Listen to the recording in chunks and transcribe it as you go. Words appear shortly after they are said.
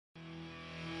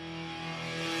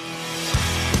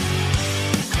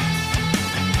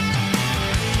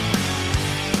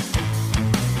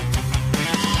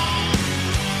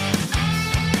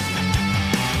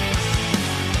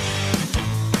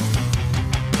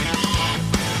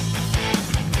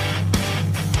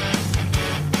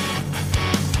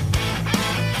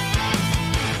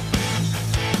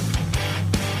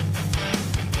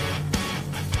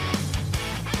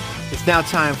now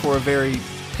time for a very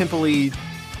pimply,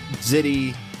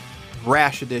 zitty,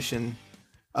 rash edition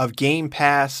of Game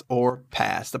Pass or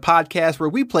Pass, the podcast where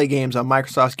we play games on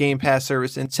Microsoft's Game Pass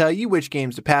service and tell you which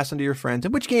games to pass on to your friends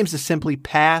and which games to simply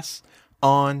pass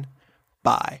on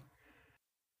by.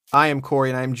 I am Corey,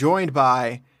 and I am joined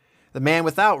by the man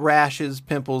without rashes,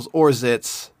 pimples, or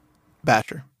zits,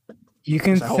 Basher. You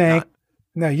can thank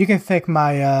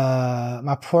my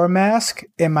my pore mask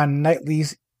and my nightly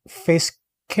face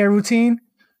care routine.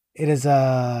 It is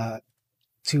to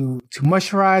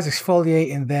moisturize,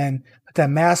 exfoliate, and then put that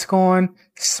mask on,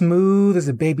 smooth as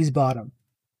a baby's bottom.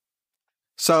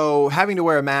 So having to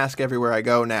wear a mask everywhere I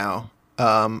go now,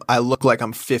 I look like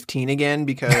I'm 15 again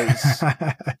because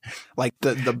like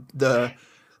the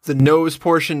nose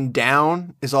portion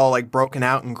down is all like broken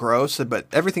out and gross, but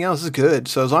everything else is good.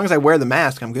 So as long as I wear the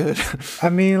mask, I'm good. I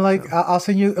mean, like I'll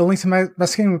send you a link to my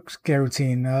skin care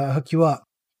routine. Hook you up.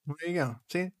 There you go.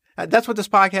 See, that's what this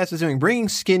podcast is doing, bringing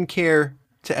skincare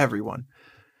to everyone.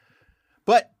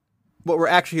 But what we're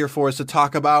actually here for is to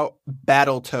talk about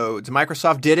Battletoads.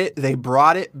 Microsoft did it. They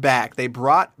brought it back. They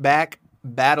brought back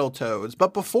Battletoads.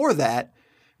 But before that,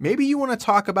 maybe you want to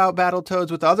talk about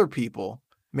Battletoads with other people.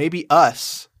 Maybe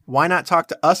us. Why not talk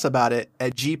to us about it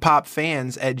at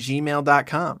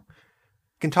gpopfans@gmail.com?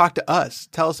 You can talk to us.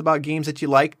 Tell us about games that you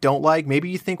like, don't like.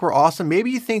 Maybe you think we're awesome. Maybe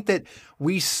you think that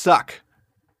we suck.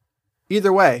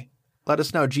 Either way, let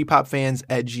us know,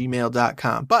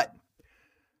 gpopfans@gmail.com. But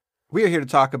we are here to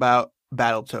talk about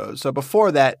Battletoads. So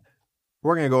before that,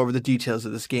 we're going to go over the details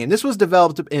of this game. This was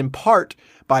developed in part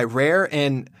by Rare,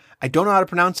 and I don't know how to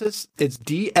pronounce this. It's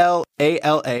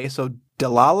D-L-A-L-A, so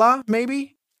Dlala,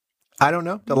 maybe? I don't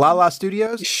know. Dlala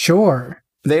Studios? Sure.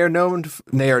 They are known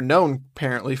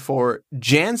apparently for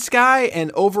Jansky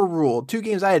and Overruled, two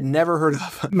games I had never heard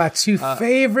of. My two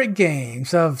favorite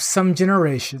games of some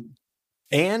generation.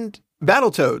 And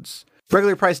Battletoads.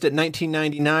 Regularly priced at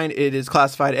 $19.99, it is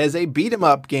classified as a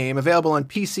beat-em-up game, available on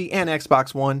PC and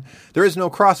Xbox One. There is no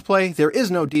crossplay, there is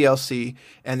no DLC,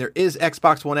 and there is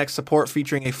Xbox One X support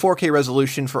featuring a 4K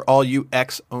resolution for all you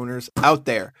X owners out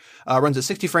there. Runs at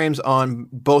 60 frames on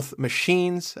both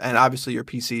machines, and obviously your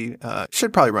PC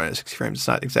should probably run at 60 frames. It's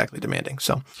not exactly demanding.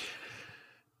 So,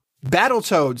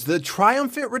 Battletoads, the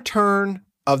triumphant return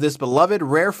of this beloved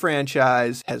Rare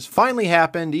franchise, has finally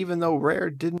happened, even though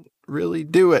Rare didn't really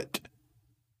do it.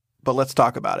 But let's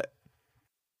talk about it.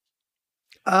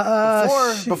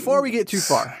 Before we get too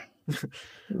far.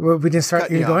 Well, we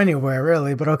didn't go anywhere,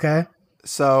 really, but okay.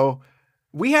 So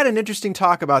we had an interesting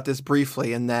talk about this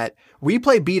briefly in that we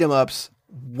play beat-em-ups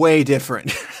way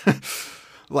different.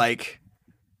 Like,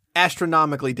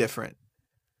 astronomically different.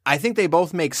 I think they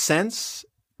both make sense,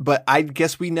 but I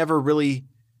guess we never really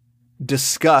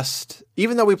discussed,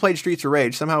 even though we played Streets of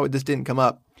Rage, somehow this didn't come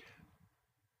up.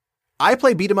 I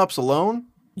play beat-em-ups alone.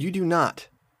 You do not.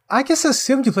 I just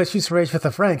assumed you play Streets of Rage with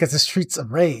a friend because it's Streets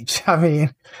of Rage. I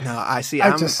mean, no, I see.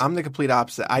 I'm the complete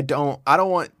opposite. I don't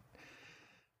want.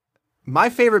 My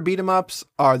favorite beat 'em ups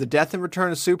are the Death and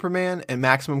Return of Superman and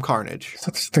Maximum Carnage.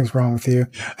 Something's wrong with you.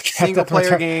 Single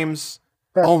player games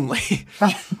only.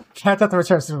 Death and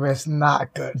Return of Superman is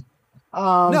not good.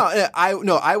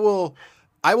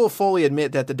 I will fully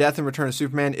admit that the Death and Return of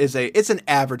Superman it's an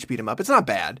average beat 'em up. It's not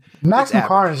bad. Maximum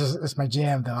Carnage is my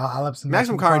jam, though. I love some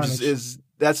Maximum Carnage is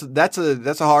that's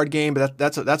a hard game, but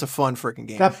that's a fun freaking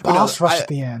game. That boss rush at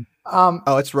the end.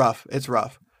 It's rough. It's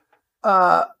rough.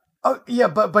 Yeah,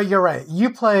 but you're right. You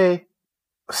play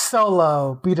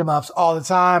solo beat 'em ups all the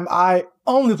time. I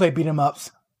only play beat 'em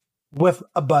ups with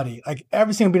a buddy. Like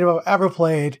every single beat 'em up I've ever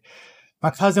played,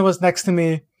 my cousin was next to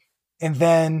me, and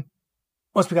then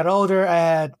once we got older, I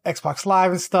had Xbox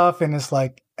Live and stuff, and it's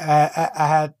like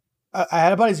I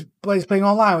had buddies playing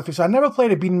online with me, so I never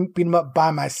played a beat 'em up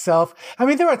by myself. I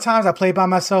mean, there were times I played by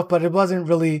myself, but it wasn't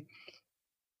really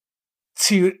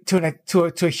to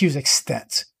a huge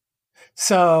extent.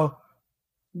 So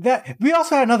that we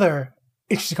also had another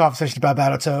interesting conversation about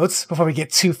Battletoads before we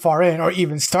get too far in, or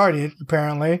even started.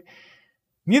 Apparently,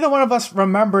 neither one of us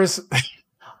remembers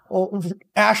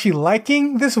actually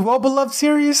liking this well-beloved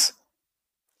series.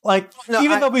 Like,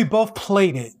 even though we both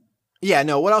played it. Yeah,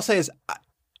 no, what I'll say is,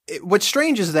 what's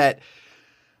strange is that,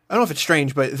 I don't know if it's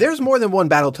strange, but there's more than one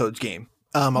Battletoads game.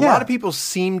 A lot of people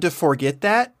seem to forget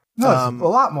that. No, it's a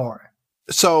lot more.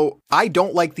 So, I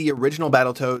don't like the original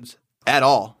Battletoads at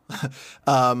all.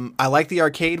 I like the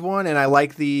arcade one, and I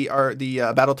like the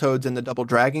Battletoads in the Double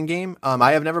Dragon game.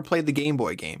 I have never played the Game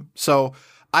Boy game. So,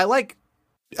 I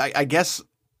guess,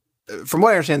 from what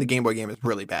I understand, the Game Boy game is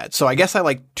really bad. So I guess I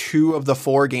like 2 of the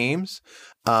 4 games.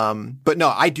 But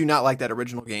no, I do not like that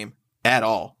original game at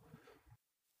all.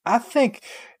 I think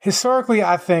historically,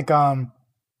 I think I've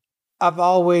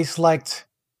always liked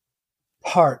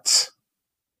parts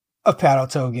of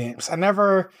Battletoad games. I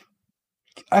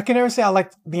can never say I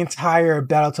liked the entire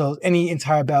Battletoads, any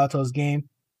entire Battletoads game.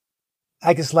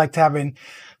 I just liked having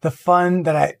the fun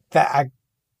the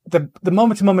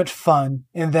moment to moment fun,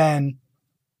 and then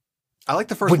I like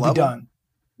the first level. Be done.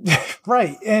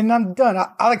 Right, and I'm done.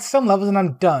 I like some levels, and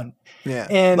I'm done. Yeah,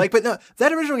 and but no,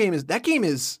 that original game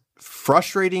is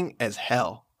frustrating as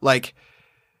hell. Like,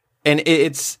 and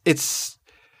it's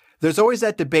there's always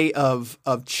that debate of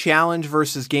challenge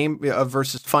versus game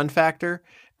versus fun factor,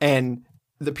 and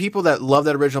the people that love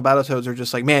that original Battletoads are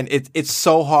just like, man, it's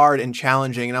so hard and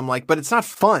challenging, and I'm like, but it's not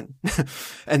fun,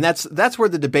 and that's where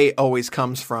the debate always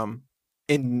comes from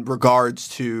in regards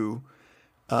to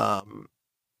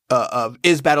of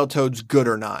is Battletoads good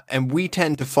or not, and we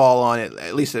tend to fall on it.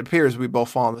 At least it appears we both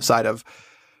fall on the side of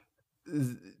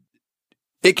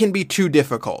it can be too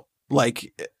difficult.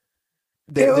 Like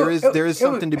there is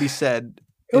something to be said.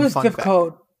 It was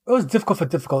difficult. It was difficult for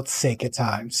difficult's sake at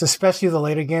times, especially the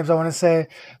later games, I want to say.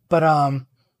 But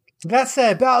that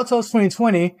said, Battletoads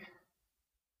 2020,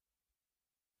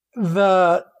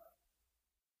 the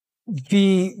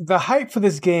hype for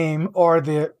this game, I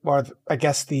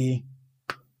guess the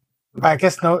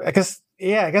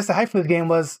hype for this game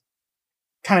was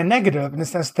kind of negative in the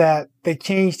sense that they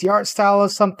changed the art style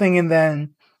of something, and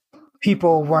then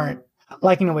people weren't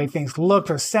liking the way things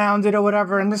looked or sounded or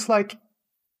whatever, and it's like,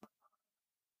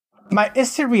 my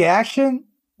instant reaction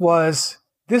was,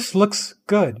 this looks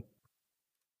good.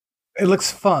 It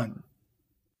looks fun.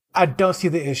 I don't see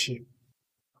the issue.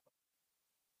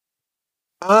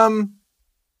 That's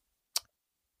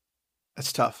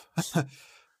tough.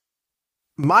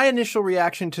 My initial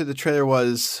reaction to the trailer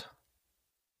was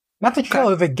not the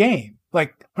trailer, the game.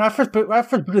 Like when I first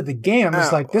booted the game, I'm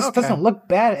just like, this doesn't look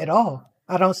bad at all.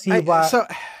 I don't see why.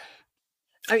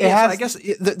 I guess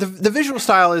the visual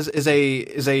style is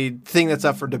a thing that's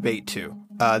up for debate too.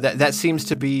 That seems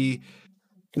to be,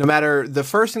 no matter, the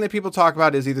first thing that people talk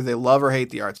about is either they love or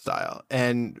hate the art style,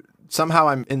 and somehow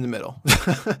I'm in the middle.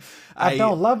 I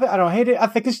don't love it. I don't hate it. I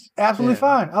think it's absolutely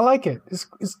fine. I like it. It's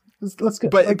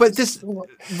good. But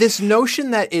this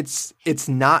notion that it's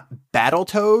not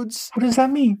Battletoads. What does that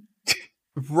mean?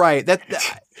 Right.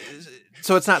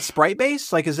 So it's not sprite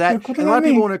based? Like, is that, and a lot of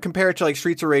people want to compare it to like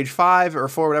Streets of Rage 5 or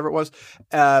 4, whatever it was,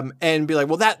 and be like,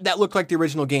 well, that looked like the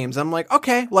original games. I'm like,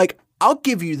 okay, like, I'll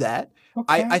give you that. Okay.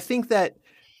 I think that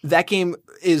game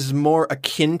is more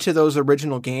akin to those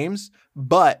original games,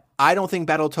 but I don't think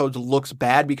Battletoads looks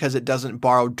bad because it doesn't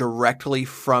borrow directly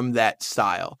from that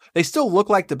style. They still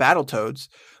look like the Battletoads.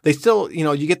 They still,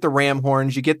 you get the ram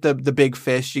horns, you get the big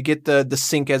fish, you get the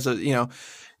sink as a,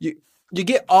 you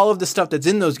get all of the stuff that's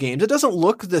in those games. It doesn't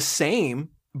look the same,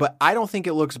 but I don't think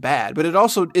it looks bad. But it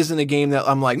also isn't a game that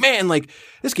I'm like, man, like,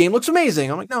 this game looks amazing.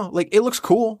 I'm like, no, like, it looks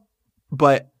cool,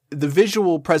 but the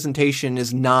visual presentation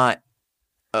is not,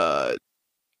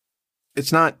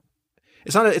 it's not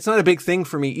a big thing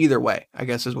for me either way, I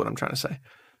guess is what I'm trying to say.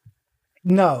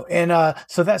 No. And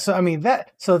that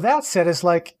said, it's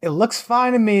like, it looks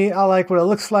fine to me. I like what it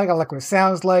looks like. I like what it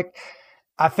sounds like.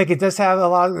 I think it does have a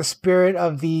lot of the spirit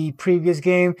of the previous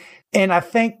game. And I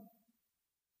think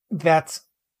that's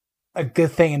a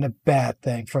good thing and a bad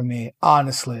thing for me,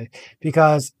 honestly,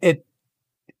 because it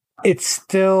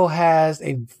still has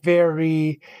a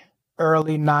very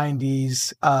early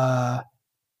 90s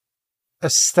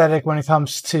aesthetic when it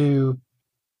comes to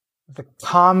the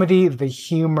comedy, the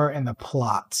humor, and the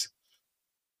plot.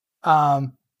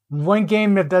 One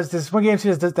game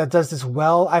series that does this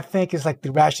well, I think, is like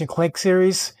the Ratchet and Clank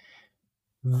series.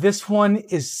 This one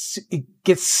it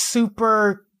gets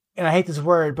super, and I hate this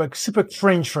word, but super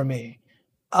cringe for me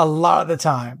a lot of the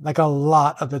time. Like, a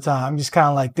lot of the time. I'm just kind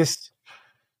of like, this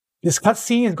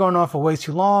cutscene is going on for way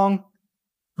too long.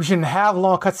 We shouldn't have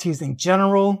long cutscenes in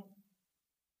general.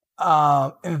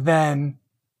 And then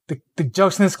the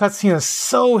jokes in this cutscene are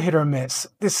so hit or miss.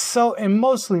 And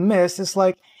mostly miss. It's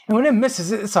like, and when it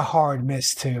misses, it's a hard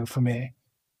miss too for me.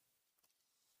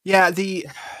 Yeah, the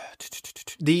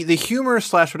humor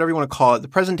 / whatever you want to call it,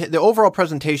 the overall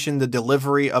presentation, the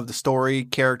delivery of the story,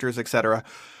 characters, etc.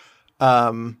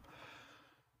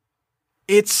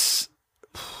 It's,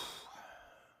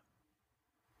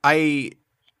 I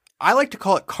like to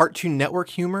call it Cartoon Network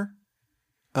humor.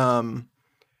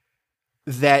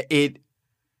 That it,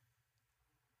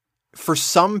 for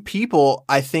some people,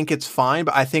 I think it's fine,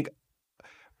 but I think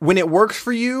when it works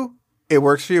for you, it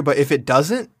works for you. But if it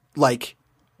doesn't, like,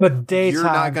 but daytime you're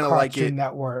not gonna Cartoon like it.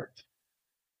 Network.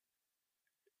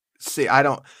 See,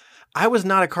 I was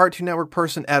not a Cartoon Network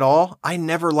person at all. I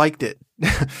never liked it.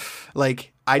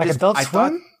 Like Adult I Swim?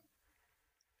 thought,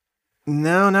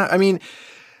 no, I mean,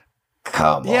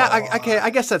 Come yeah, on. okay, I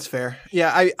guess that's fair.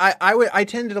 Yeah, I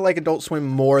tended to like Adult Swim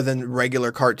more than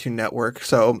regular Cartoon Network.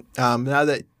 So now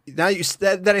that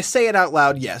I say it out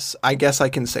loud, yes, I guess I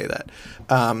can say that.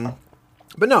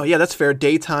 But no, yeah, that's fair.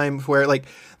 Daytime, where like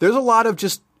there's a lot of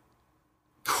just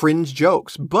cringe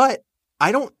jokes, but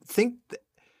I don't think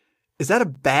is that a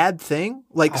bad thing?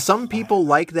 Like some people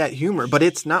like that humor, but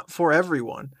it's not for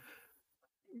everyone.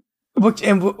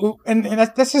 And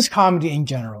that's just comedy in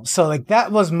general. So like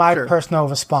that was my Sure. personal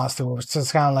response to it. Was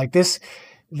just kind of like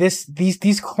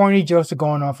these corny jokes are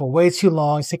going on for way too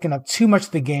long. It's taking up too much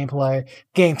of the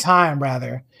game time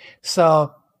rather.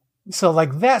 So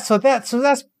like that. So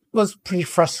that was pretty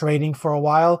frustrating for a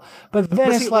while. But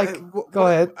then it's like, go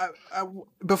ahead.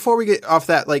 Before we get off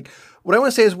that, like what I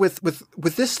want to say is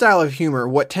with this style of humor,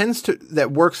 what that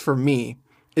works for me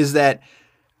is that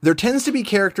there tends to be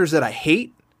characters that I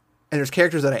hate. And there's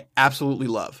characters that I absolutely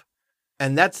love.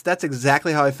 And that's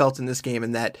exactly how I felt in this game,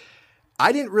 in that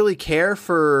I didn't really care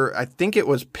for, I think it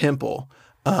was Pimple.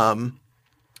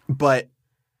 But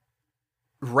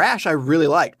Rash I really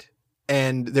liked.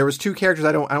 And there was two characters,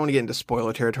 I don't want to get into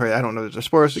spoiler territory. I don't know if there's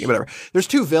spoilers, whatever. There's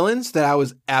two villains that I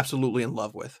was absolutely in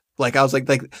love with. Like I was like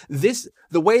this,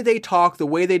 the way they talk, the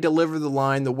way they deliver the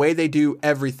line, the way they do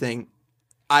everything,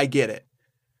 I get it.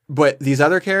 But these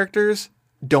other characters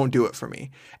don't do it for me.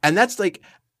 And that's like,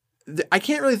 I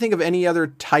can't really think of any other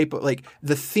type of, like,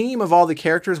 the theme of all the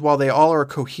characters, while they all are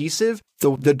cohesive,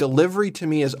 the delivery to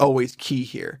me is always key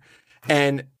here.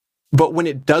 But when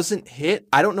it doesn't hit,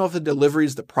 I don't know if the delivery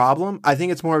is the problem. I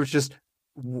think it's more of just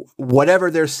whatever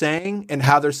they're saying and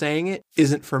how they're saying it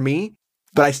isn't for me,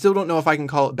 but I still don't know if I can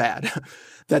call it bad.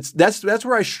 That's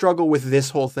where I struggle with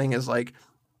this whole thing, is like,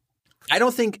 I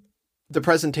don't think the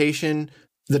presentation,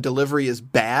 the delivery is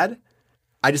bad.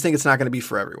 I just think it's not going to be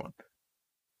for everyone.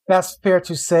 That's fair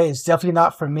to say. It's definitely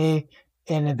not for me.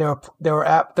 And there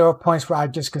were points where I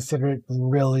just considered it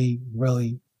really,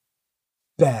 really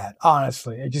bad.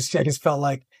 Honestly, I just felt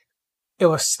like it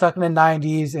was stuck in the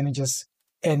 '90s,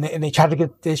 and they tried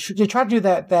to do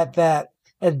that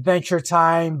Adventure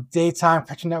Time, daytime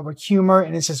Cartoon Network humor,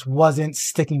 and it just wasn't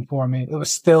sticking for me. It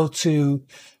was still too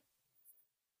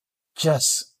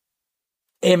just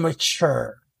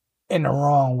immature in the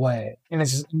wrong way, and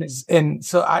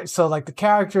so like the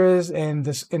characters and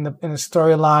this in the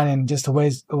storyline and just the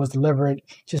ways it was delivered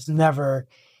just never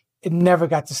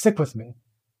got to stick with me.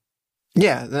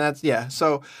 Yeah,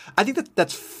 so I think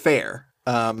that's fair.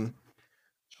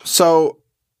 So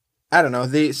I don't know,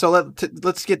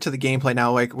 let's get to the gameplay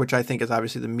now, like, which I think is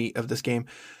obviously the meat of this game.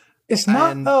 It's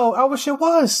not. I wish it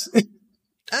was.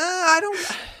 I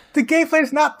don't. The gameplay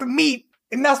is not the meat.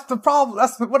 And that's the problem.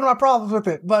 That's one of my problems with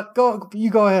it. But you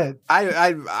go ahead.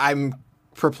 I'm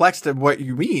perplexed at what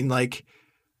you mean. Like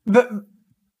the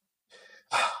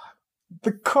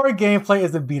core gameplay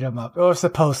is a beat 'em up. It was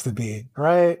supposed to be,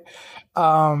 right?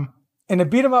 And the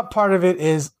beat 'em up part of it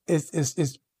is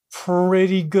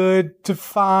pretty good to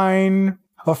find,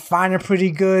 or finding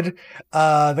pretty good.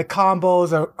 The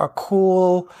combos are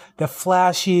cool. They're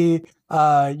flashy.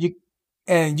 You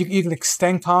can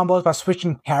extend combos by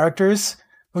switching characters,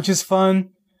 which is fun.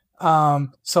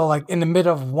 So like in the midst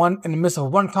of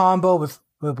one combo with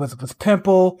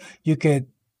Pimple, you could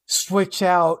switch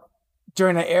out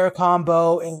during an air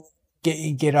combo and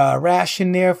get a Rash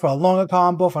in there for a longer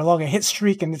combo, for a longer hit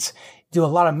streak, and it's do a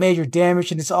lot of major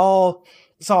damage, and it's all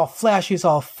flashy, it's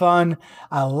all fun.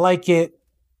 I like it.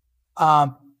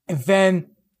 And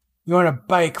then you're on a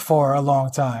bike for a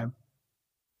long time.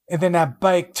 And then that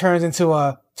bike turns into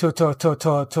a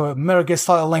Metal Gear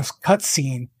Solid length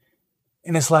cutscene,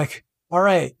 and it's like, all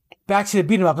right, back to the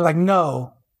beat 'em up. It's like,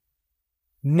 no,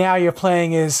 now you're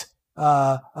playing as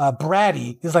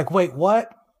Bratty. It's like, wait,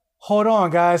 what? Hold on,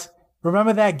 guys.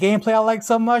 Remember that gameplay I liked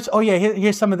so much? Oh yeah,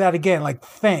 here's some of that again. Like,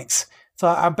 thanks. So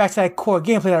I'm back to that core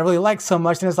gameplay that I really liked so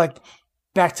much, and it's like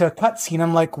back to a cutscene.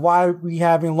 I'm like, why are we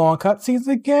having long cutscenes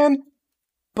again?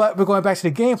 But we're going back to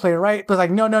the gameplay, right? But it's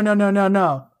like,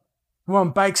 no. We're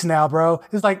on bikes now, bro.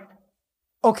 It's like,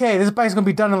 okay, this bike's gonna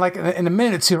be done in a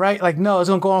minute or two, right? Like, no, it's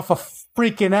gonna go on for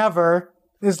freaking ever.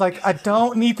 It's like, I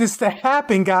don't need this to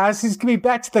happen, guys. Just give me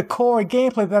back to the core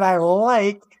gameplay that I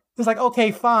like. It's like,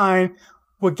 okay, fine.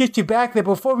 We'll get you back there.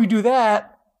 Before we do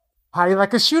that, how do you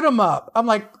like a shoot 'em up? I'm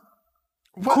like,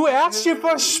 who asked you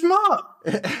for a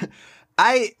shmup?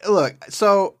 Look,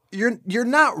 so you're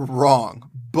not wrong,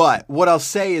 but what I'll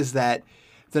say is that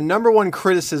the number one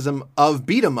criticism of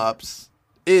beat 'em ups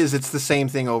is it's the same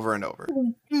thing over and over.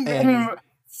 And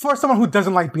for someone who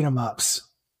doesn't like beat 'em ups.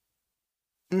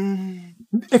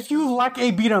 If you like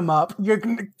a beat 'em up,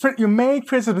 your main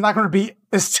criticism is not going to be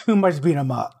it's too much beat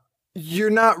 'em up. You're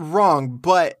not wrong,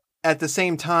 but at the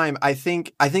same time, I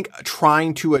think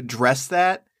trying to address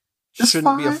that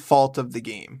shouldn't be a fault of the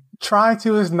game. Trying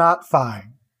to is not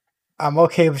fine. I'm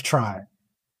okay with trying.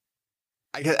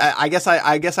 I guess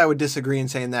I would disagree in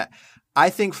saying that. I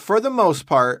think for the most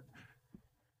part,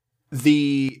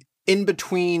 the in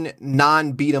between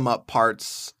non beat 'em up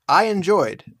parts I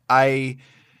enjoyed.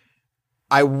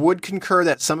 I would concur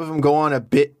that some of them go on a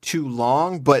bit too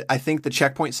long, but I think the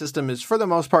checkpoint system is for the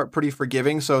most part pretty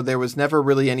forgiving. So there was never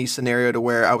really any scenario to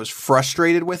where I was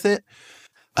frustrated with it.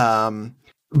 And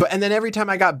then every time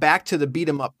I got back to the beat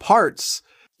 'em up parts,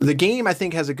 the game I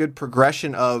think has a good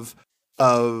progression of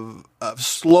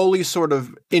slowly sort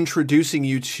of introducing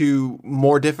you to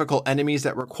more difficult enemies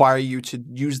that require you to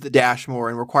use the dash more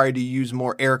and require you to use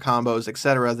more air combos,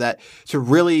 etc. That to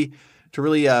really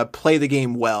play the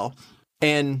game well.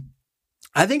 And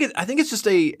I think it's just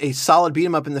a solid beat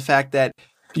 'em up in the fact that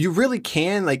you really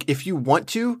can, like, if you want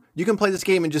to, you can play this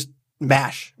game and just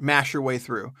mash your way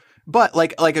through. But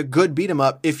like a good beat 'em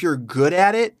up, if you're good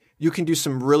at it, you can do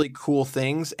some really cool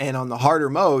things. And on the harder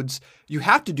modes, you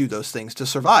have to do those things to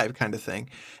survive, kind of thing.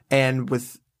 And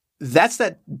that's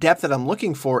that depth that I'm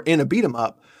looking for in a beat 'em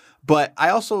up. But I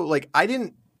also I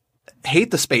didn't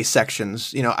hate the space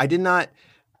sections. I did not.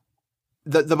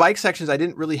 The bike sections I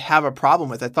didn't really have a problem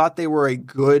with. I thought they were a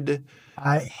good.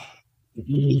 I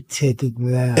hated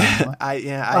them.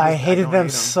 I hated them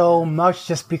so much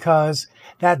just because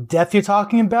that depth you're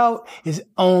talking about is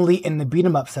only in the beat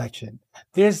 'em up section.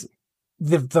 There's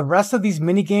the rest of these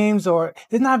mini games, or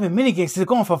they're not even mini games. They're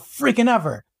going for freaking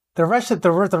ever. The rest of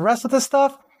the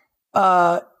stuff,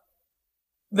 the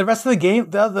rest of the game,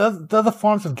 the other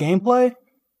forms of gameplay.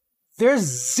 There's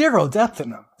zero depth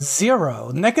in them.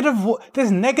 Zero. There's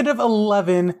negative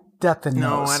 11 depth in those.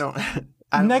 No, I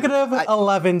don't. Negative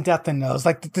 11 depth in those.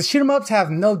 Like the shoot 'em ups have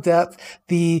no depth.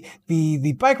 The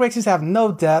bike races have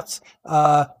no depth.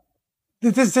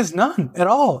 There's none at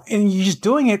all. And you're just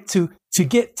doing it to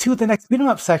get to the next beat 'em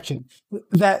up section.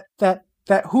 That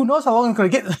who knows how long it's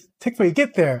going to take for you to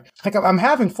get there. Like I'm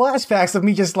having flashbacks of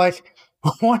me just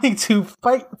wanting to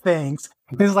fight things.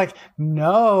 It's like,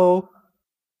 no.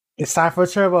 It's time for a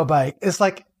turbo bike. It's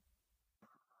like,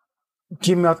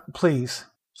 give me up, please,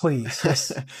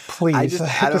 just, please. I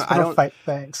just want to fight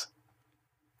things.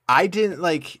 I didn't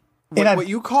what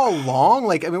you call long.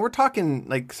 We're talking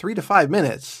 3 to 5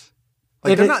 minutes.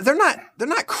 They're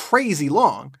not crazy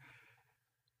long.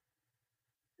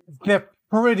 They're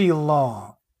pretty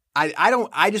long.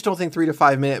 I just don't think 3 to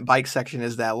 5 minute bike section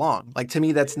is that long. To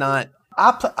me, that's not.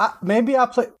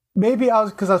 Maybe I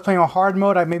was because I was playing on hard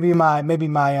mode. What do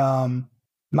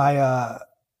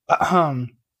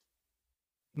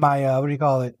you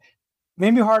call it?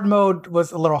 Maybe hard mode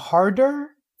was a little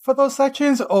harder for those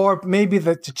sections, or maybe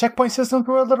the checkpoint systems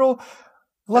were a little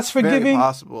less forgiving. Very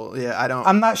possible. Yeah,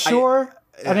 I'm not sure.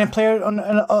 I didn't play it on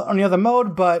the other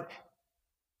mode, but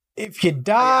if you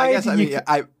died,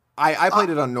 I played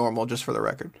it on normal, just for the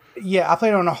record. Yeah, I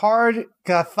played it on hard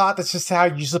because I thought that's just how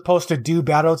you're supposed to do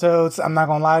Battletoads. I'm not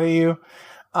gonna lie to you,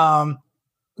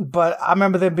 but I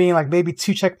remember there being maybe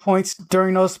 2 checkpoints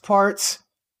during those parts,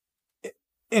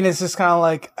 and it's just kind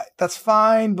of that's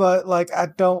fine, but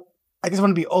I just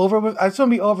want to be over with. I just want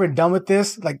to be over and done with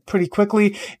this pretty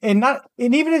quickly, and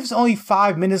even if it's only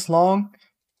 5 minutes long,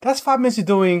 that's 5 minutes of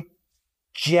doing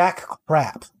jack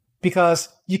crap. Because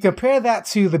you compare that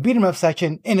to the beat 'em up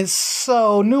section, and it's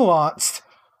so nuanced.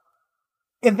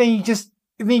 And then you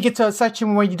get to a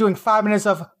section where you're doing 5 minutes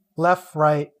of left,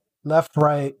 right, left,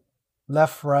 right,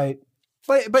 left, right.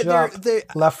 But jump, they're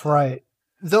left, right.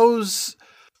 Those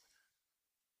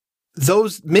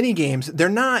mini games, they're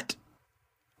not.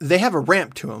 They have a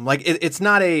ramp to them. It's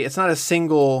not a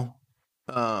single.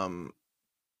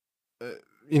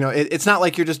 It's not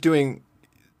like you're just doing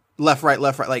left, right,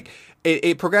 left, right.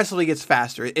 It progressively gets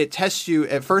faster. It tests you.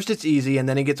 At first it's easy, and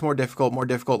then it gets more difficult.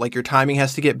 Your timing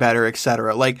has to get better,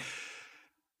 etc. Okay,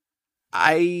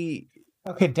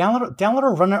 download a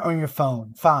runner on your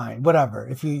phone. Fine, whatever.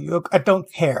 If I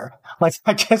don't care.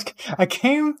 I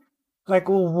came. What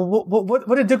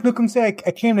did Duke Nukem say?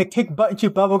 I came to kick butt and chew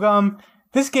bubblegum.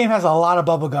 This game has a lot of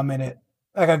bubblegum in it.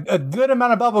 A good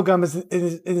amount of bubblegum is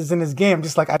in this game.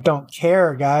 Just I don't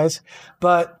care, guys.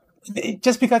 But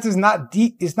just because it's not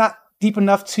deep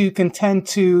enough to contend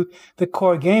to the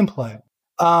core gameplay.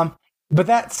 But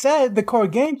that said, the core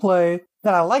gameplay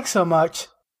that I like so much,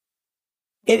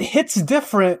 it hits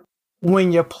different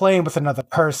when you're playing with another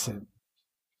person.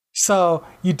 So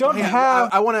you don't have.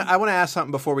 I want to ask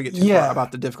something before we get too Yeah. far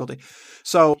about the difficulty.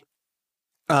 So,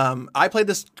 I played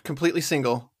this completely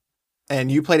single,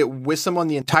 and you played it with someone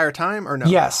the entire time, or no?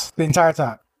 Yes, the entire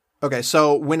time. Okay,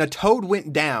 so when a toad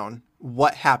went down,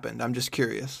 what happened? I'm just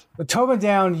curious. The toad went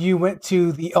down. You went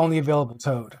to the only available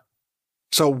toad.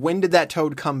 So when did that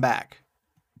toad come back?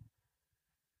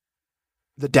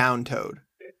 The down toad.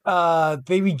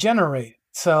 They regenerate.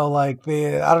 So like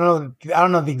I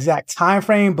don't know the exact time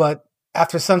frame, but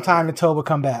after some time the toad will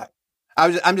come back.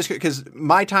 I'm just because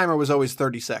my timer was always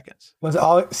 30 seconds. Was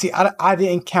all see? I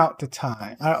didn't count the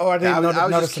time, I didn't. I was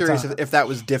notice just curious if that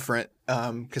was different,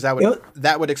 because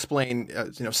that would explain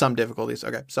some difficulties.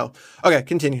 Okay,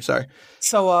 continue. Sorry.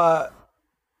 So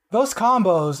those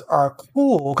combos are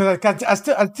cool because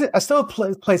I still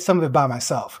play some of it by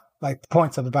myself, like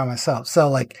points of it by myself. So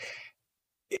like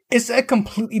it's a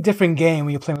completely different game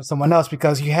when you're playing with someone else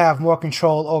because you have more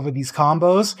control over these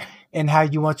combos and how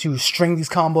you want to string these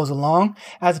combos along,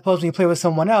 as opposed to when you play with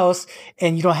someone else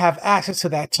and you don't have access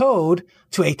to a toad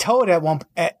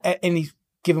at any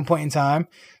given point in time.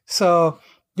 So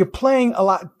you're playing a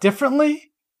lot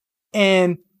differently,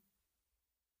 and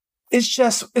it's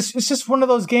just one of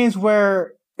those games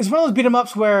where it's one of those beat 'em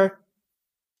ups where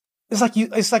it's like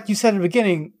you said in the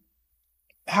beginning,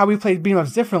 how we played beat 'em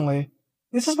ups differently.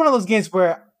 This is one of those games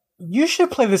where you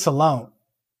should play this alone.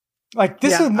 Like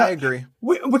this is not, I agree.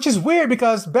 Which is weird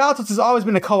because Battletoads has always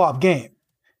been a co-op game,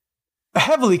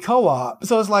 heavily co-op.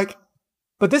 So it's like,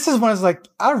 but this is one that's like,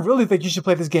 I really think you should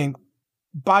play this game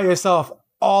by yourself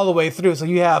all the way through, so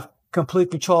you have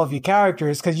complete control of your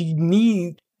characters because you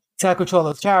need to have control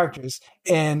of those characters,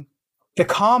 and the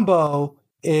combo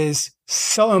is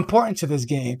so important to this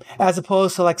game as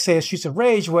opposed to like say a Streets of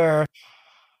Rage where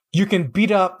you could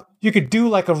do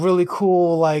like a really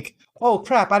cool, like, oh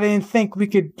crap, I didn't think we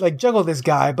could like juggle this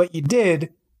guy, but you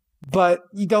did. But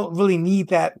you don't really need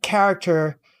that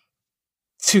character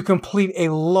to complete a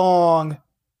long,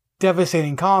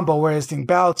 devastating combo. Whereas in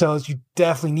Battletoads, you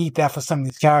definitely need that for some of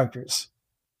these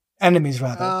enemies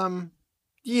rather.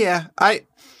 Yeah, I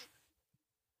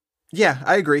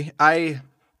agree. I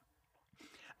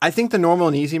think the normal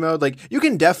and easy mode, like you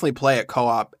can definitely play it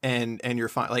co-op and you're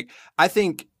fine. Like I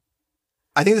think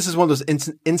this is one of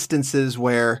those instances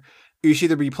where you should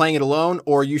either be playing it alone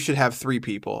or you should have 3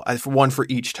 people, one for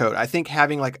each toad. I think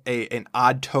having like an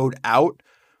odd toad out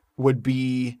would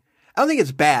be, I don't think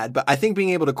it's bad, but I think being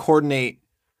able to coordinate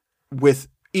with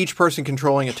each person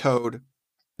controlling a toad,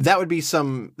 that'd be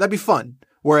fun.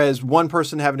 Whereas one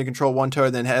person having to control one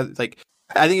toad, then I think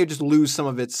it just lose some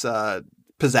of its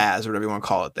pizzazz or whatever you want to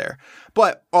call it there.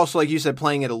 But also, like you said,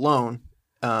 playing it alone,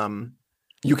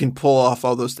 you can pull off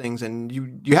all those things, and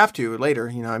you have to later.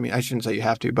 I mean, I shouldn't say you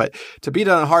have to, but to beat it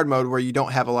on a hard mode where you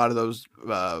don't have a lot of those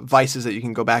vices that you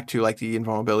can go back to, like the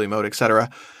invulnerability mode,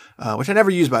 etc., which I never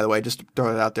use, by the way. Just to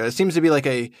throw it out there. It seems to be like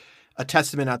a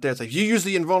testament out there. It's like, you use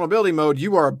the invulnerability mode,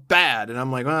 you are bad, and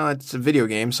I'm like, well, it's a video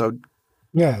game, so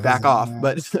back off.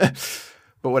 Yeah.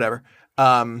 But whatever.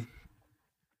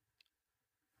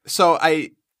 So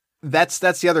that's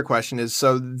the other question is,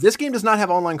 so this game does not have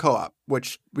online co-op,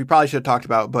 which we probably should have talked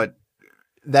about, but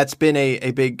that's been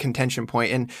a big contention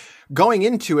point. And going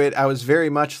into it, I was very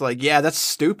much like, yeah, that's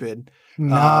stupid.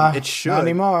 It should. Not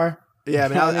anymore. Yeah, I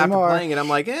mean, after playing it, I'm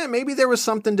like, maybe there was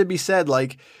something to be said.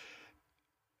 Like,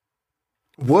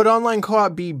 would online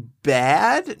co-op be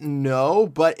bad? No,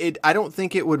 but I don't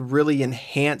think it would really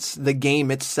enhance the game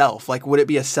itself. Like, would it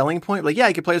be a selling point? Like, yeah,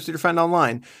 you could play this with your friend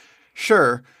online.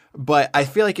 Sure. But I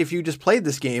feel like if you just played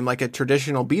this game like a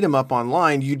traditional beat 'em up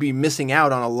online, you'd be missing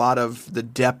out on a lot of the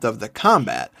depth of the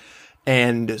combat.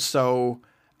 And so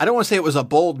I don't want to say it was a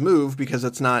bold move because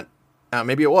it's not,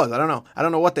 maybe it was. I don't know. I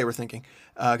don't know what they were thinking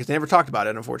because they never talked about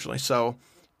it, unfortunately. So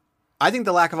I think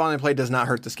the lack of online play does not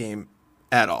hurt this game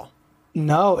at all.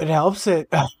 No, it helps it.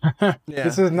 Yeah.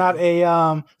 This is not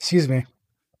a, excuse me.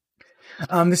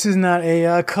 This is not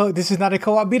a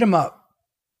co-op beat 'em up.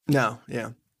 No.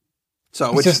 Yeah.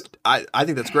 So, I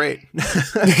think that's great.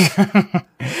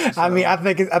 I mean, I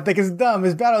think it's dumb.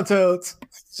 It's Battletoads.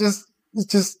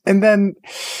 It's just, and then,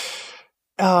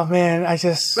 oh man,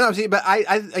 But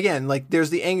I again, like, there's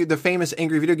the famous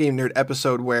Angry Video Game Nerd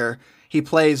episode where he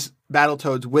plays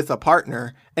Battletoads with a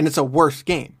partner, and it's a worse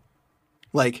game.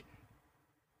 Like,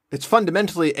 it's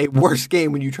fundamentally a worse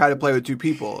game when you try to play with 2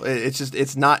 people.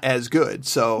 It's not as good.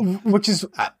 So, which is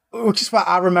why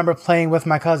I remember playing with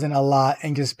my cousin a lot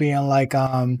and just being like,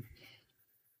 all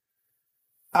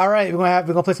right, we're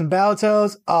gonna play some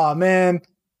Battletoads. Oh man,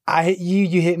 I hit you,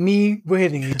 you hit me. We're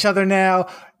hitting each other now.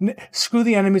 Screw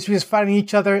the enemies. We're just fighting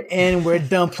each other, and we're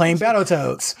done playing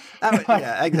Battletoads.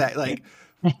 Yeah, exactly. Like,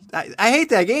 I hate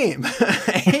that game.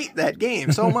 I hate that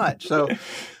game so much. So, all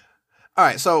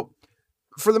right. So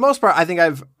for the most part, I think I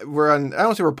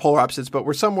don't say we're polar opposites, but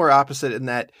we're somewhere opposite in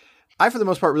that I, for the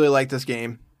most part, really like this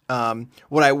game.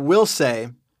 What I will say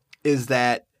is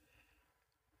that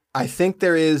I think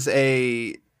there is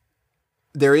a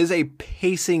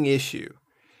pacing issue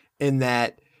in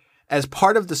that as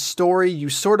part of the story, you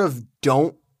sort of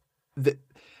don't.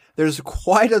 There's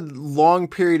quite a long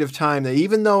period of time that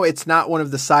even though it's not one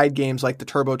of the side games like the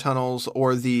turbo tunnels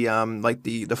or the like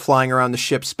the flying around the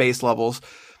ship space levels,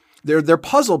 they're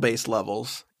puzzle based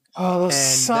levels. Oh, those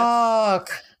suck.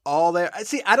 All there.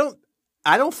 See, I don't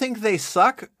think they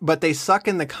suck, but they suck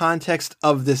in the context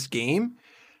of this game.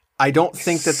 I don't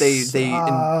think that they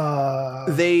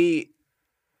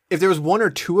if there was one or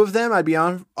two of them, I'd be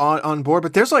on board,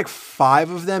 but there's like 5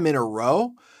 of them in a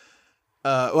row.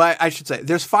 Well, I should say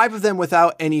there's 5 of them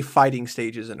without any fighting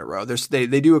stages in a row. They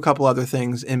do a couple other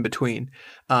things in between.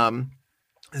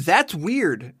 That's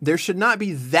weird. There should not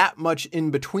be that much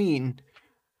in between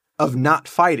of not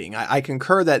fighting. I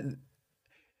concur that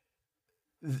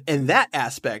in that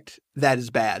aspect, that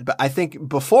is bad. But I think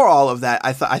before all of that,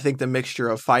 I think the mixture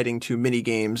of fighting to mini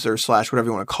games or / whatever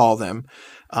you want to call them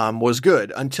was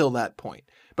good until that point.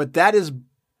 But that is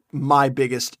my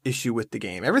biggest issue with the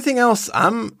game. Everything else,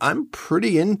 I'm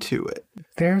pretty into it.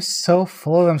 They're so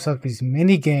full of themselves, these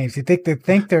mini games. They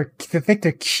think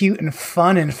they're cute and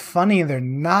fun and funny, and they're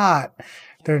not.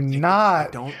 They're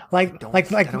not. I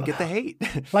don't get the hate.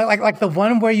 like the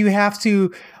one where you have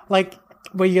to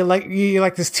where you're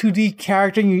this 2D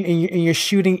character and you're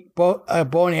shooting a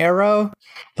bow and arrow.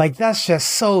 Like that's just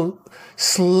so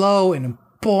slow and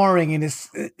boring, and it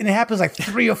happens like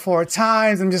 3 or 4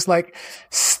 times. I'm just like,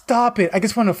 stop it! I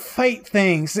just want to fight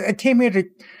things. I came here to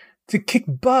kick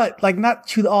butt, like not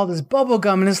chew all this bubble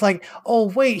gum. And it's like, oh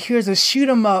wait, here's a shoot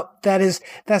 'em up that's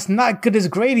not good as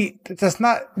Grady. That's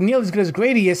not nearly as good as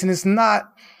Gradius, and it's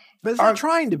not. But it's not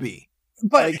trying to be.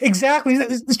 But exactly,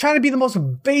 it's trying to be the most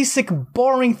basic,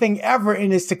 boring thing ever,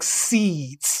 and it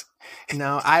succeeds.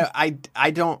 No, I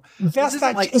don't. That's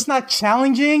not. It's not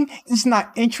challenging. It's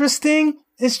not interesting.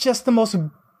 It's just the most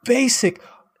basic.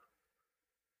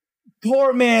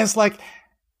 Poor man's like,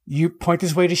 you point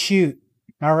this way to shoot.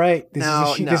 All right, this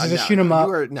is a shoot 'em up.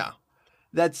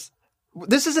 This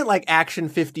isn't like Action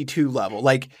 52 level.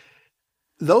 Like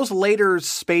those later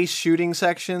space shooting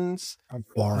sections,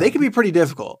 they can be pretty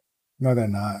difficult. No, they're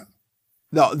not.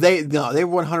 No, they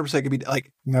 100% could be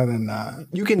like. No, they're not.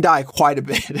 You can die quite a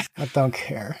bit. I don't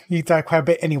care. You die quite a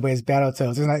bit anyways.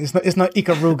 Battletoads. It's not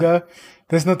Ikaruga.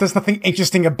 There's nothing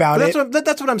interesting about it.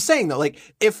 That's what I'm saying though. Like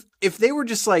if they were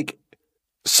just like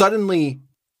suddenly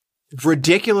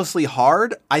ridiculously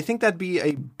hard, I think that'd be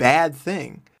a bad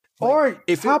thing. Like, or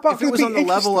if it was on the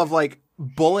level of like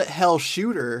bullet hell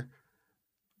shooter,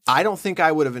 I don't think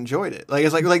I would have enjoyed it. Like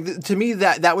it's like to me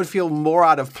that would feel more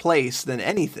out of place than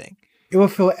anything. It will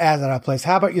feel as out of place.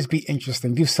 How about just be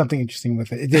interesting? Do something interesting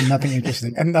with it. It did nothing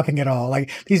interesting and nothing at all.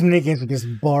 Like these minigames were just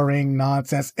boring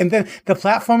nonsense. And then the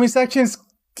platforming sections,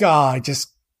 God,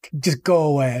 just go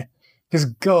away.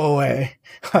 Just go away.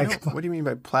 Like, what do you mean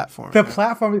by platform? The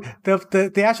platform,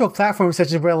 the actual platforming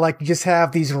sections where like you just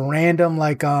have these random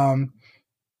like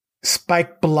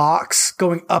spike blocks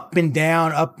going up and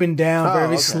down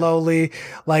very slowly.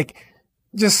 Like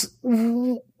just.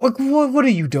 Like, what are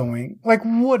you doing? Like,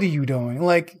 what are you doing?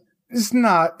 Like, it's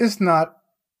not in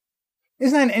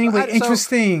any way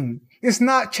interesting. It's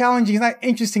not challenging. It's not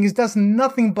interesting. It does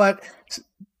nothing but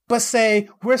say,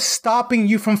 we're stopping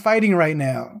you from fighting right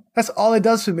now. That's all it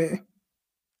does for me.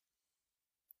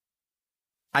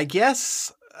 I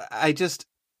guess I just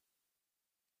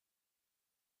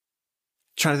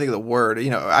trying to think of the word. You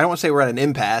know, I don't want to say we're at an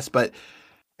impasse, but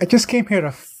I just came here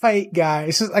to fight, guys.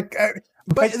 It's just like.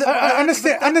 But I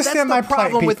understand my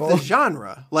problem with the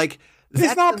genre. Like,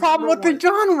 it's not a problem with the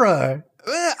genre.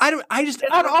 I just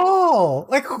at all.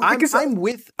 Like, I'm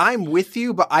with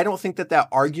you, but I don't think that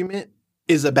argument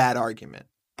is a bad argument.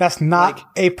 That's not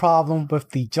a problem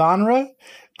with the genre.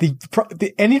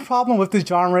 Any problem with the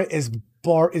genre is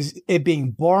it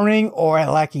being boring or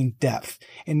lacking depth.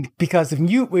 And because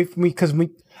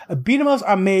beat 'em ups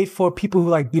are made for people who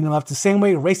like beat 'em ups the same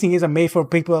way racing games are made for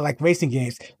people who like racing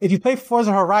games. If you play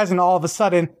Forza Horizon, all of a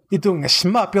sudden you're doing a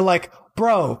shmup. You're like,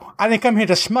 bro, I didn't come here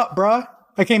to shmup, bro.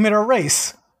 I came here to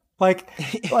race. You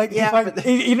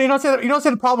don't say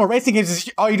the problem with racing games is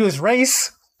all you do is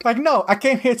race. Like, no, I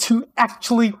came here to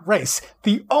actually race.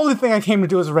 The only thing I came to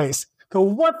do is race. The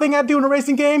one thing I do in a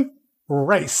racing game,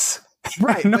 race.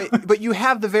 Right, but you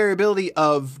have the variability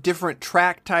of different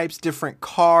track types, different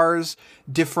cars,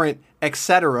 different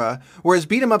etc. Whereas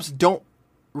beat 'em ups don't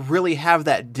really have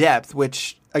that depth,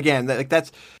 which again,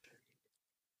 that's.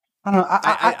 I don't know.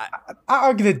 I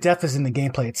argue that depth is in the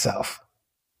gameplay itself.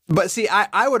 But see,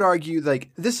 I would argue like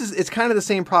it's kind of the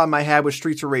same problem I had with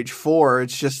Streets of Rage 4.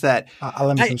 It's just that I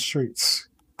love me some Streets.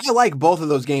 I like both of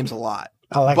those games a lot.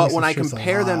 But when I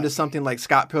compare them to something like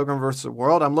Scott Pilgrim vs. the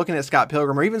World, I'm looking at Scott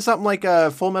Pilgrim or even something like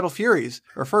Full Metal Furies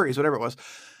or Furries, whatever it was.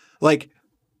 Like,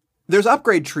 there's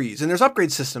upgrade trees and there's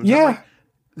upgrade systems. Yeah. Like,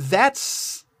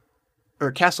 that's...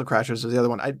 Or Castle Crashers is the other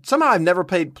one. Somehow I've never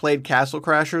played Castle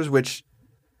Crashers, which...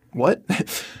 What?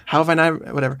 How have I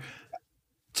not... Whatever.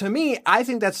 To me, I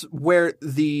think that's where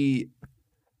the...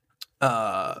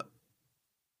 I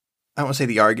don't want to say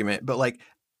the argument, but like,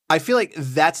 I feel like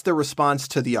that's the response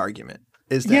to the argument.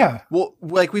 Is that, well,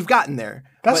 like we've gotten there.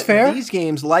 That's but fair. These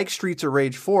games, like Streets of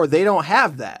Rage 4, they don't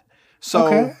have that.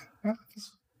 So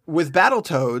with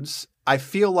Battletoads, I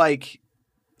feel like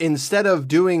instead of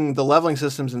doing the leveling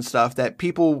systems and stuff that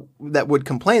people that would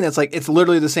complain, that's like, it's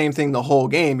literally the same thing the whole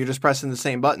game. You're just pressing the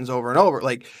same buttons over and over.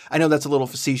 Like, I know that's a little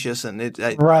facetious and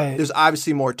there's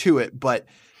obviously more to it, but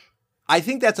I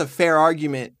think that's a fair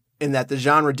argument in that the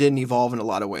genre didn't evolve in a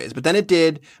lot of ways. But then it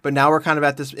did, but now we're kind of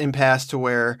at this impasse to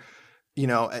where, you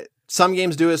know, some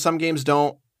games do it, some games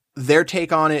don't. Their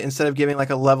take on it, instead of giving like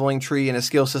a leveling tree and a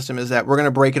skill system, is that we're going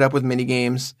to break it up with mini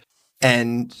games.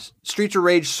 And Streets of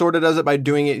Rage sort of does it by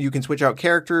doing it. You can switch out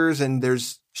characters and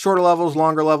there's shorter levels,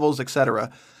 longer levels,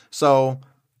 etc. So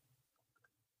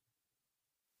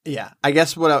yeah, I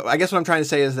guess what I'm trying to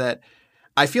say is that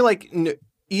I feel like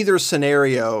either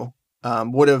scenario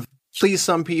would have pleased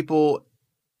some people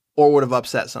or would have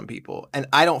upset some people. And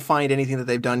I don't find anything that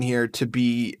they've done here to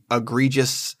be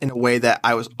egregious in a way that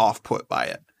I was off-put by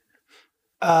it.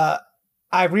 I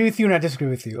agree with you and I disagree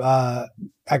with you. I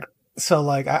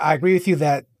agree with you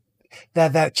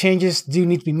that changes do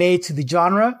need to be made to the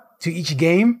genre, to each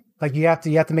game. Like you have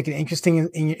to make it interesting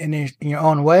in your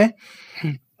own way.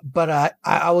 But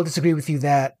I will disagree with you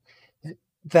that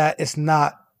it's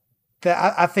not,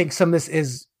 that I think some of this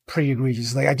is pretty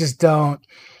egregious. Like I just don't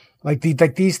like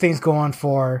these things go on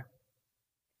for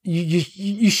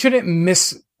you shouldn't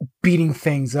miss beating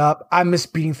things up. I miss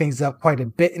beating things up quite a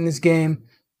bit in this game.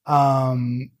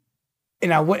 And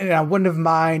I wouldn't have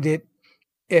minded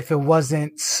if it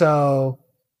wasn't so,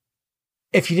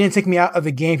 if you didn't take me out of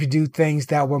the game to do things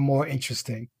that were more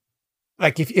interesting.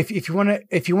 Like if you want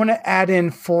to add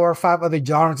in 4 or 5 other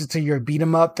genres into your beat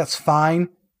 'em up, that's fine.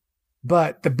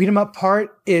 But the beat 'em up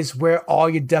part is where all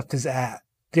your depth is at.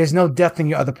 There's no depth in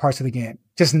your other parts of the game.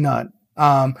 Just none.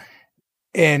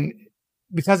 And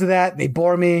because of that, they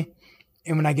bore me.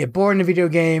 And when I get bored in a video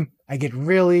game, I get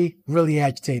really, really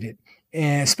agitated.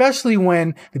 And especially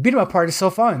when the beat 'em up part is so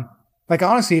fun. Like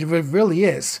honestly, it really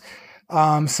is.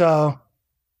 So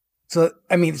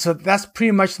that's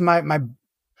pretty much my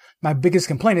biggest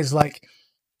complaint is like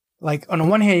on the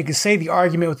one hand, you can say the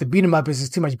argument with the beat 'em up is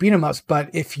too much beat 'em ups, but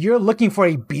if you're looking for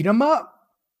a beat 'em up,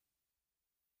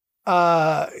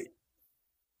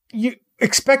 you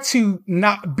expect to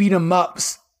not beat 'em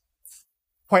ups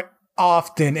quite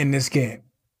often in this game.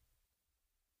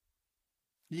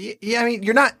 Yeah, I mean,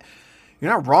 you're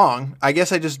not wrong. I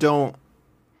guess I just don't.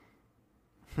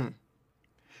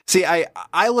 See,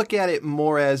 I look at it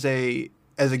more as a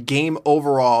game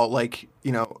overall, like,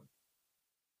 you know.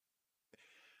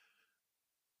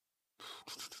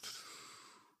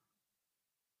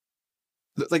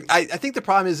 Like I think the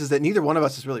problem is that neither one of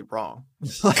us is really wrong.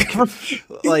 like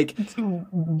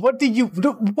what do you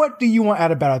want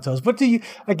out of Battletoads? What do you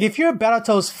like if you're a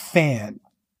Battletoads fan?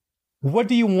 What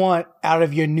do you want out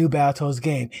of your new Battletoads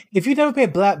game? If you've never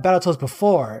played Battletoads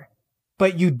before,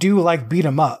 but you do like beat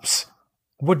 'em ups,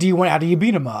 what do you want out of your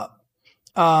beat 'em up?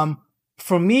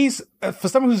 For me, for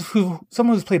someone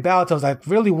who's played Battletoads, I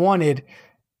really wanted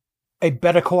a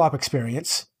better co-op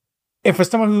experience. And for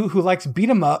someone who likes beat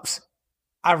 'em ups,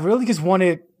 I really just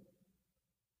wanted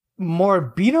more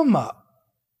beat 'em up.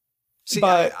 See,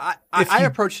 but I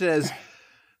approached it as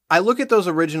I look at those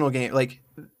original games, like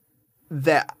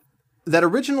that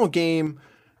original game.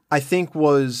 I think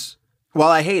was, while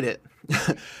I hate it,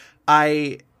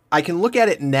 I can look at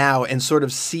it now and sort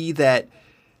of see that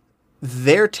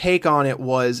their take on it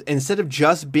was, instead of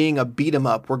just being a beat 'em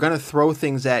up, we're going to throw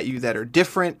things at you that are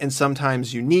different and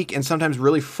sometimes unique and sometimes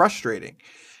really frustrating.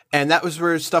 And that was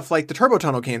where stuff like the Turbo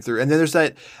Tunnel came through. And then there's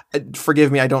that,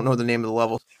 forgive me, I don't know the name of the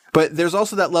level, but there's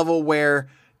also that level where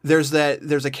there's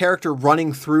a character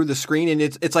running through the screen and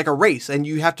it's like a race and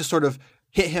you have to sort of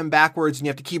hit him backwards and you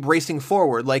have to keep racing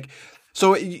forward. Like,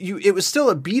 so it was still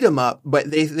a beat 'em up, but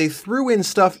they threw in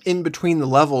stuff in between the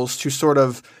levels to sort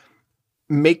of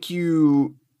make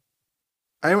you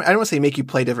I don't want to say make you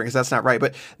play different because that's not right,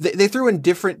 but they threw in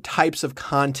different types of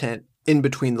content in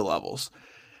between the levels.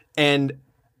 And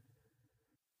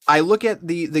I look at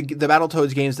the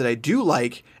Battletoads games that I do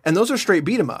like, and those are straight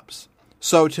beat 'em ups.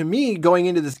 So to me, going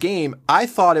into this game, I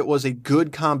thought it was a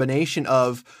good combination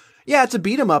of, yeah, it's a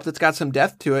beat 'em up that's got some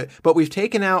depth to it, but we've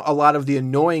taken out a lot of the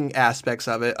annoying aspects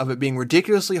of it being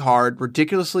ridiculously hard,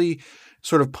 ridiculously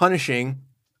sort of punishing.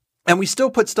 And we still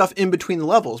put stuff in between the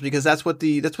levels because that's what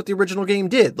the original game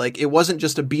did. Like, it wasn't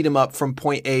just a beat 'em up from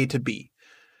point A to B.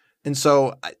 And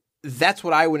so that's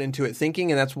what I went into it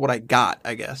thinking, and that's what I got,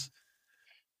 I guess.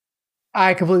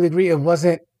 I completely agree. It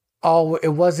wasn't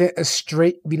a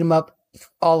straight beat 'em up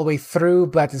all the way through,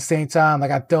 but at the same time, like,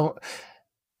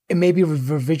 it may be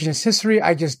revisionist history.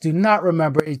 I just do not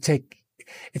remember it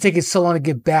taking so long to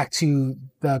get back to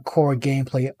the core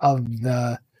gameplay of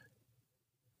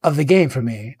the game for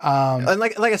me. And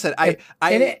like I said, it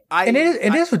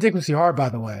is ridiculously hard, by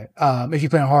the way, if you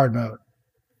play in hard mode.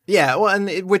 Yeah, well,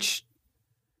 which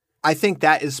I think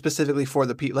that is specifically for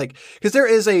the people, like, because there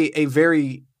is a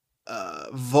very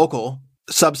vocal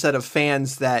subset of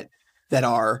fans that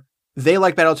they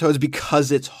like Battletoads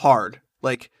because it's hard.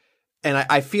 Like, and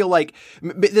I feel like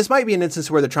this might be an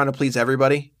instance where they're trying to please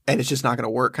everybody and it's just not going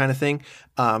to work kind of thing.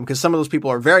 Because some of those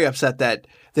people are very upset that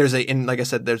there's like I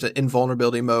said, there's an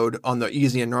invulnerability mode on the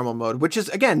easy and normal mode, which is,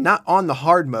 again, not on the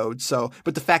hard mode. So,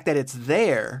 but the fact that it's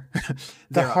there,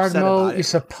 the hard mode you're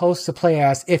supposed to play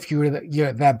as if you're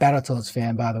that Battletoads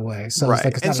fan, by the way. So right.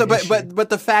 It's like, but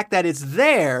the fact that it's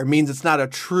there means it's not a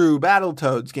true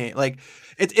Battletoads game. Like,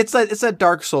 it's that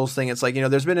Dark Souls thing. It's like,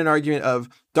 there's been an argument of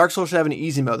Dark Souls should have an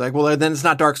easy mode. Like, well, then it's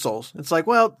not Dark Souls. It's like,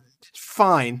 well, it's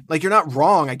fine. Like, you're not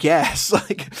wrong, I guess.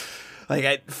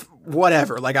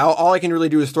 Whatever. Like, all I can really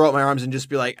do is throw up my arms and just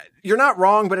be like, you're not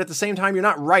wrong, but at the same time, you're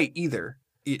not right either.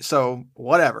 So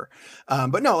whatever.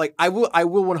 But no, like, I will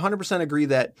 100% agree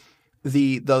that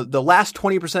the last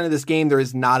 20% of this game, there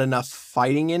is not enough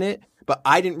fighting in it, but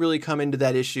I didn't really come into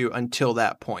that issue until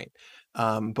that point.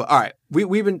 But all right,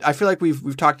 I feel like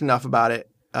we've talked enough about it.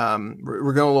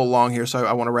 We're going a little long here, so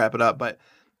I want to wrap it up, but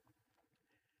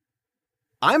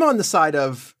I'm on the side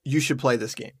of you should play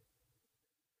this game.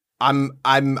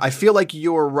 I feel like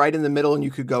you're right in the middle and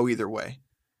you could go either way.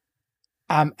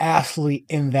 I'm absolutely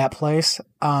in that place.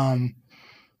 I'm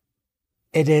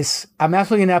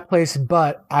absolutely in that place,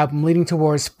 but I'm leaning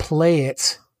towards play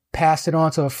it, pass it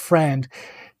on to a friend,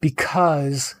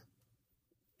 because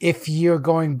if you're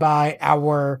going by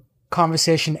our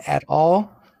conversation at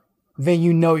all, then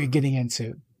you know what you're getting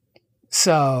into.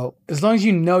 So as long as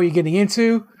you know you're getting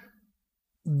into,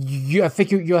 I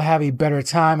think you'll have a better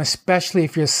time, especially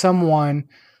if you're someone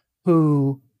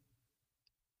who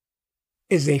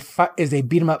is a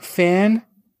beat 'em up fan,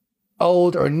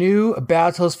 old or new, a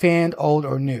Battletoads fan, old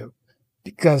or new,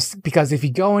 because if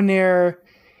you go in there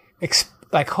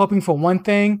like hoping for one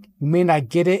thing, you may not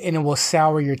get it, and it will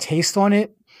sour your taste on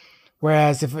it.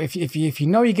 Whereas if you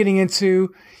know you're getting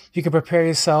into, you can prepare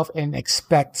yourself and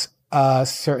expect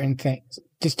certain things,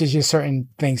 just certain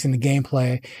things in the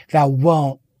gameplay that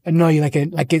won't annoy you like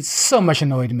it so much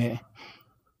annoyed me.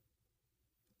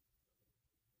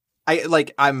 I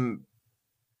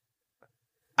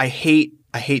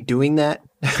hate doing that.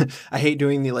 I hate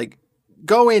doing the like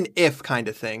go in if kind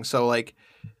of thing. So like,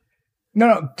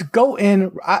 no, to go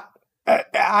in.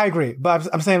 I agree, but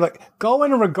I'm saying like go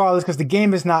in regardless because the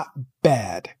game is not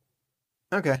bad.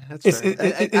 Okay, that's fair.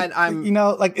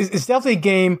 It's definitely a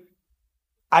game.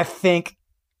 I think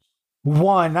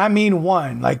one.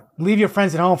 Like leave your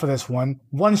friends at home for this one.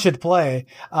 One should play.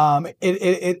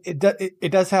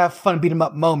 It does have fun beat 'em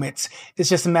up moments. It's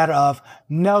just a matter of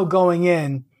going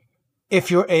in.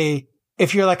 If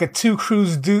you're like a two crew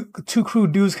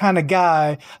dudes kind of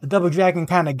guy, a Double Dragon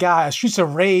kind of guy, a Streets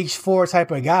of Rage 4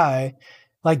 type of guy,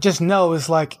 like just know it's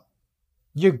like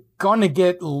you're gonna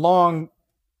get long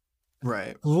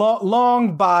by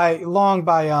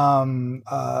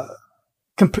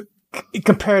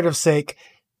comparative sake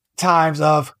times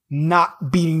of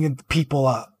not beating people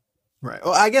up. Right.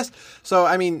 Well, I guess so.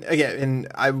 I mean, again,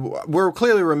 we're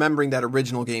clearly remembering that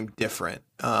original game different.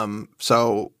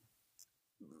 So.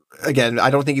 Again, I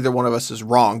don't think either one of us is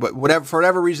wrong, but for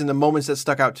whatever reason, the moments that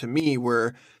stuck out to me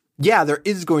were, yeah, there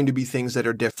is going to be things that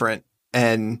are different,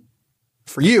 and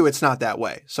for you, it's not that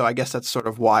way. So I guess that's sort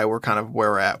of why we're kind of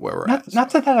where we're at. Not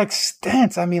to that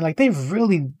extent. I mean, like they've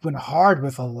really went hard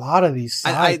with a lot of these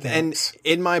side things. And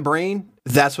in my brain,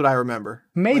 that's what I remember.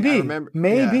 Maybe,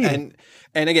 maybe. Yeah,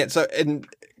 and again, and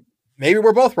maybe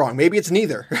we're both wrong. Maybe it's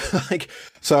neither.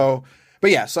 But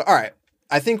yeah. So all right,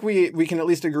 I think we can at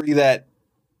least agree that.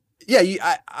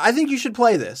 Yeah, I think you should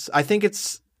play this. I think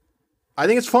it's I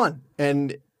think it's fun,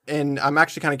 and I'm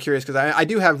actually kind of curious because I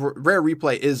do have Rare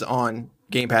Replay is on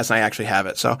Game Pass, and I actually have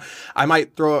it, so I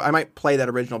might play that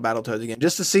original Battletoads again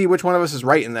just to see which one of us is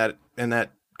right in that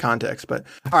context. But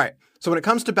all right, so when it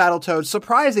comes to Battletoads,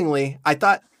 surprisingly, I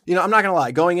thought, I'm not gonna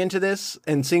lie, going into this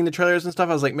and seeing the trailers and stuff,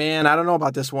 I was like, man, I don't know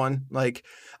about this one. Like,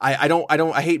 I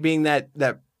hate being that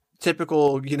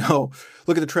typical,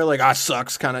 look at the trailer like,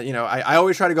 sucks kind of, I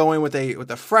always try to go in with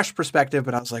a fresh perspective,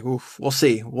 but I was like, oof, we'll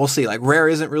see. Like, Rare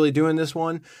isn't really doing this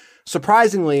one.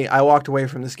 Surprisingly, I walked away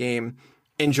from this game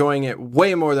enjoying it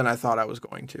way more than I thought I was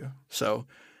going to. So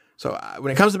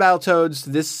when it comes to Battletoads,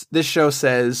 this show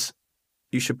says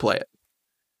you should play it.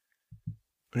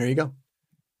 And there you go.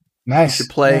 Nice. You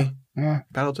should play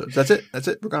Battletoads. That's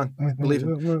it. We're gone. We're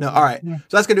leaving. No, all right.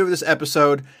 So that's going to do it for this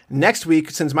episode. Next week,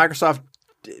 since Microsoft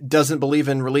doesn't believe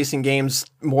in releasing games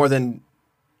more than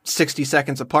 60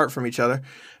 seconds apart from each other,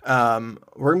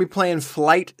 we're going to be playing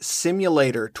Flight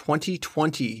Simulator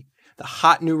 2020, the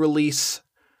hot new release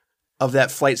of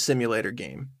that flight simulator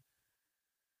game.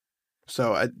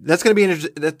 So that's going to be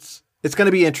it's going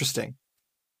to be interesting.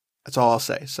 That's all I'll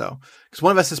say. So, because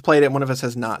one of us has played it, one of us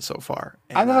has not so far.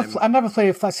 I've never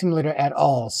played Flight Simulator at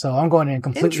all, so I'm going in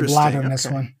completely blind on this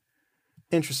one.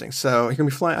 Interesting. So you're going to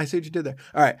be flying. I see what you did there.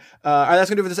 All right.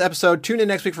 That's going to do it for this episode. Tune in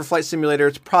next week for Flight Simulator.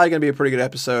 It's probably going to be a pretty good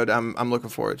episode. I'm looking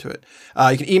forward to it.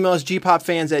 You can email us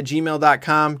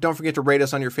gpopfans@gmail.com. Don't forget to rate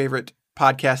us on your favorite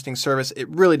podcasting service. It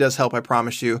really does help, I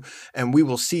promise you. And we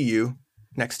will see you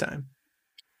next time.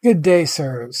 Good day,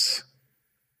 sirs.